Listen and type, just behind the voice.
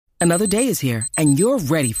Another day is here, and you're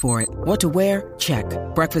ready for it. What to wear? Check.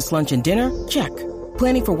 Breakfast, lunch, and dinner? Check.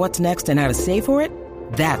 Planning for what's next and how to save for it?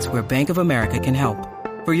 That's where Bank of America can help.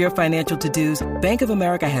 For your financial to-dos, Bank of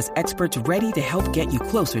America has experts ready to help get you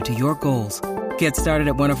closer to your goals. Get started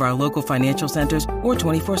at one of our local financial centers or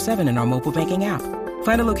 24/7 in our mobile banking app.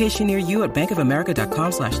 Find a location near you at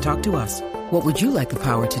bankofamerica.com/talktous. What would you like the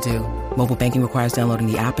power to do? Mobile banking requires downloading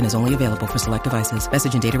the app and is only available for select devices.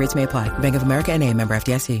 Message and data rates may apply. Bank of America N.A., member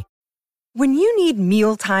FDIC. When you need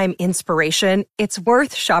mealtime inspiration, it's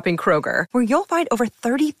worth shopping Kroger, where you'll find over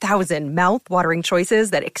 30,000 mouth-watering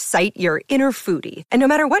choices that excite your inner foodie. And no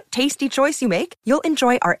matter what tasty choice you make, you'll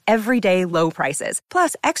enjoy our everyday low prices,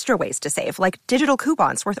 plus extra ways to save, like digital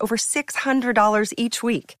coupons worth over $600 each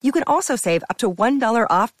week. You can also save up to $1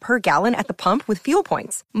 off per gallon at the pump with fuel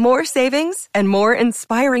points. More savings and more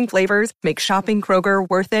inspiring flavors make shopping Kroger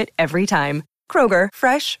worth it every time. Kroger,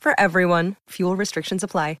 fresh for everyone. Fuel restrictions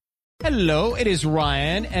apply. Hello, it is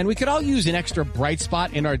Ryan, and we could all use an extra bright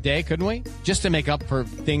spot in our day, couldn't we? Just to make up for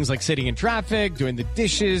things like sitting in traffic, doing the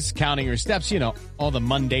dishes, counting your steps, all the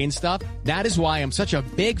mundane stuff. That is why I'm such a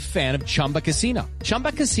big fan of Chumba Casino.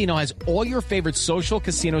 Chumba Casino has all your favorite social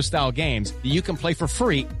casino-style games that you can play for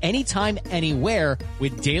free anytime, anywhere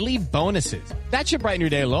with daily bonuses. That should brighten your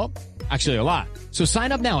day a little. Actually, a lot. So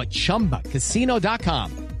sign up now at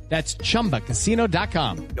ChumbaCasino.com. That's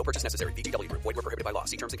ChumbaCasino.com. No purchase necessary. VGW Group. Void where prohibited by law.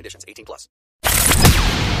 See terms and conditions. 18+.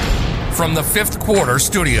 From the Fifth Quarter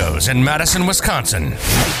Studios in Madison, Wisconsin,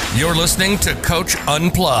 you're listening to Coach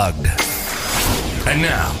Unplugged. And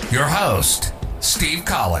now, your host, Steve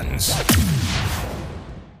Collins.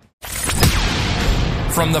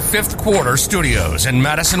 From the Fifth Quarter Studios in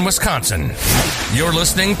Madison, Wisconsin, you're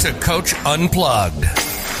listening to Coach Unplugged.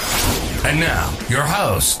 And now, your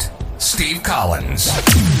host, Steve Collins.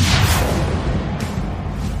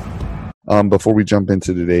 Before we jump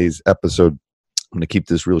into today's episode, I'm going to keep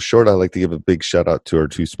this real short. I'd like to give a big shout out to our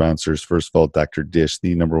two sponsors. First of all, Dr. Dish,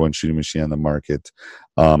 the #1 shooting machine on the market.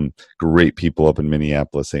 Great people up in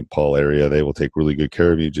Minneapolis, St. Paul area. They will take really good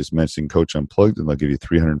care of you. Just mention Coach Unplugged, and they'll give you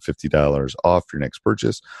 $350 off your next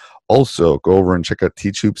purchase. Also, go over and check out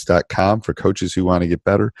teachhoops.com for coaches who want to get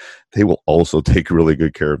better. They will also take really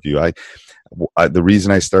good care of you. The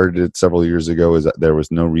reason I started it several years ago is that there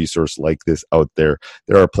was no resource like this out there.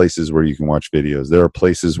 There are places where you can watch videos. There are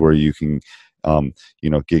places where you can,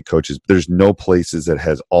 get coaches. There's no places that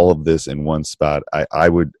has all of this in one spot. I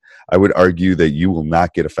would argue that you will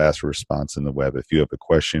not get a fast response in the web. If you have a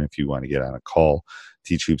question, if you want to get on a call,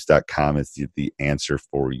 teachhoops.com is the answer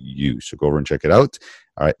for you. So go over and check it out.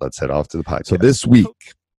 All right, let's head off to the podcast. So this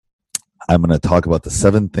week, I'm going to talk about the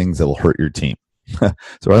 7 things that will hurt your team. So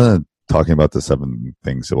rather than talking about the 7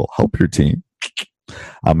 things that will help your team,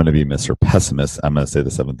 I'm going to be Mr. Pessimist. I'm going to say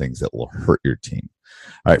the 7 things that will hurt your team.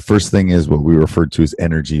 All right, first thing is what we refer to as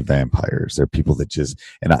energy vampires. They're people that just,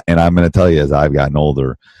 and I'm going to tell you, as I've gotten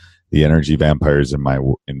older, the energy vampires in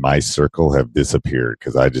my circle have disappeared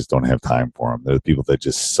because I just don't have time for them. They're the people that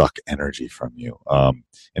just suck energy from you. And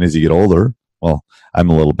as you get older, well, I'm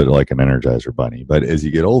a little bit like an Energizer bunny, but as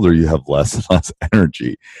you get older, you have less and less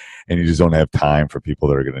energy, and you just don't have time for people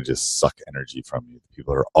that are going to just suck energy from you.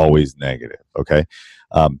 People that are always negative, okay?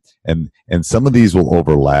 And some of these will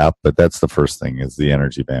overlap, but that's the first thing is the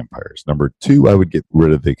energy vampires. Number 2, I would get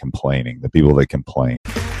rid of the complaining, the people that complain.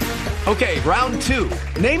 Okay, round 2.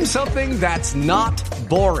 Name something that's not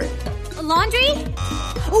boring. A laundry?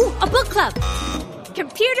 Ooh, a book club.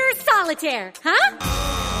 Computer solitaire, huh?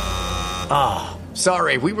 Ah,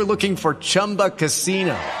 sorry, we were looking for Chumba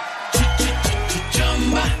Casino.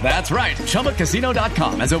 That's right,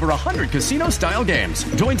 ChumbaCasino.com has over 100 casino-style games.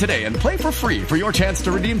 Join today and play for free for your chance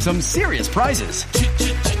to redeem some serious prizes.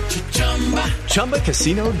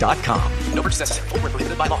 ChumbaCasino.com. No purchase necessary. Void where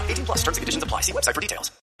prohibited by law. 18+. Terms and conditions apply. See website for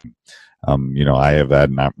details. I have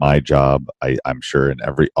had not my job. I'm sure in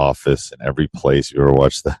every office, in every place. You ever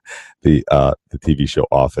watch the TV show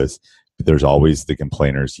Office? There's always the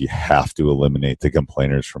complainers. You have to eliminate the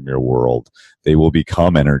complainers from your world. They will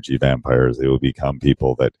become energy vampires. They will become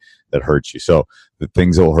people that hurt you. So the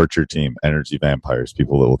things that will hurt your team, energy vampires,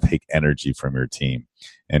 people that will take energy from your team.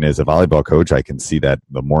 And as a volleyball coach, I can see that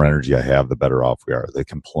the more energy I have, the better off we are. The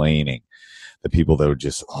complaining, the people that are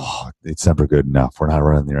just, it's never good enough. We're not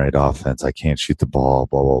running the right offense. I can't shoot the ball,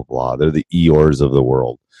 blah, blah, blah. They're the Eeyores of the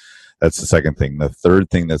world. That's the second thing. The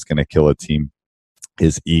third thing that's going to kill a team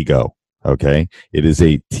is ego. Okay. It is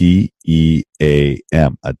a TEAM, a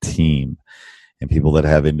team. And people that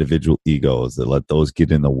have individual egos that let those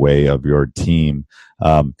get in the way of your team,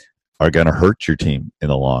 are going to hurt your team in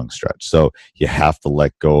the long stretch. So you have to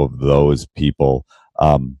let go of those people.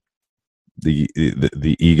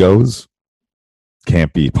 the egos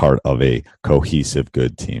can't be part of a cohesive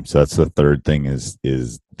good team. So that's the third thing is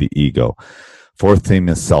the ego. Fourth thing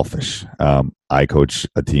is selfish. I coach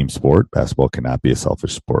a team sport. Basketball cannot be a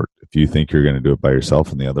selfish sport. If you think you're going to do it by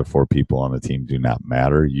yourself and the other 4 people on the team do not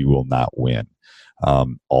matter, you will not win.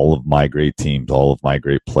 All of my great teams, all of my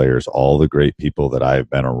great players, all the great people that I've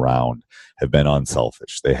been around have been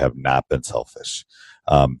unselfish. They have not been selfish.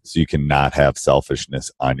 So you cannot have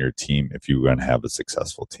selfishness on your team if you're going to have a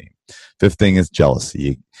successful team. Fifth thing is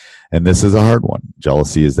jealousy. And this is a hard one.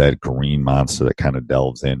 Jealousy is that green monster that kind of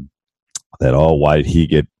delves in. That, oh, why did he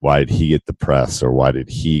get the press, or why did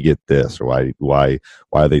he get this, or why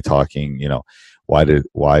are they talking,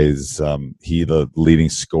 why is he the leading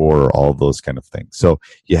scorer, all those kind of things. So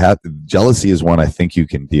jealousy is one I think you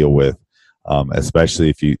can deal with, especially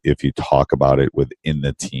if you talk about it within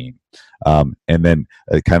the team. And then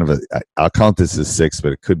I'll count this as 6,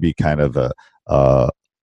 but it could be kind of a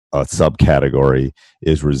subcategory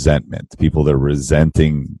is resentment. People that are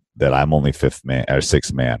resenting that I'm only 5th man or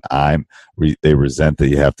 6th man. They resent that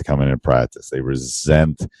you have to come in and practice. They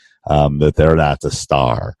resent that they're not the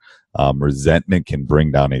star. Resentment can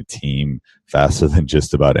bring down a team faster than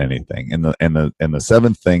just about anything. And the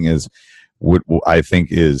 7th thing is what I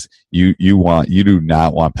think is you do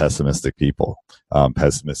not want pessimistic people.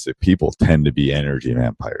 Pessimistic people tend to be energy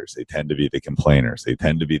vampires. They tend to be the complainers. They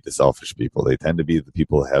tend to be the selfish people. They tend to be the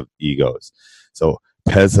people that have egos. So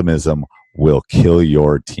pessimism will kill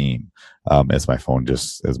your team. As my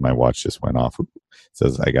watch just went off, it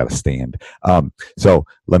says I got to stand. So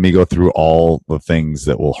let me go through all the things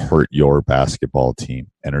that will hurt your basketball team.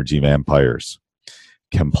 Energy vampires,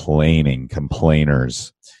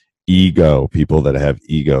 complainers, ego, people that have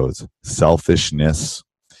egos, selfishness,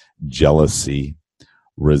 jealousy,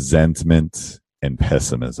 resentment, and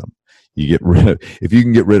pessimism. If you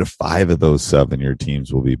can get rid of 5 of those 7, your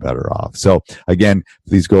teams will be better off. So again,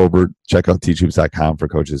 please go over, check out teachhoops.com for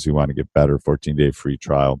coaches who want to get better. 14-day free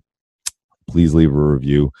trial. Please leave a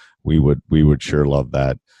review. We would sure love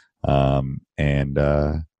that. And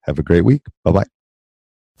have a great week. Bye-bye.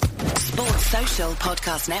 Sports Social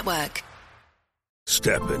Podcast Network.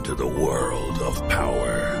 Step into the world of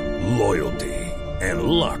power, loyalty, and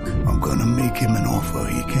luck. I'm gonna make him an offer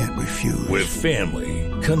he can't refuse. With family,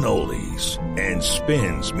 cannolis, and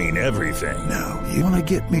spins mean everything. Now, you wanna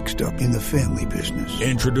get mixed up in the family business.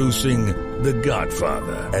 Introducing The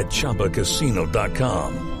Godfather at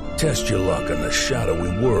ChumbaCasino.com. Test your luck in the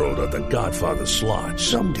shadowy world of The Godfather slot.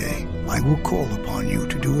 Someday, I will call upon you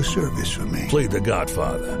to do a service for me. Play The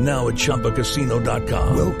Godfather, now at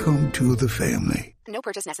ChumbaCasino.com. Welcome to the family. No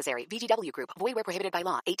purchase necessary. VGW Group. Void where prohibited by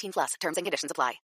law. 18+. Terms and conditions apply.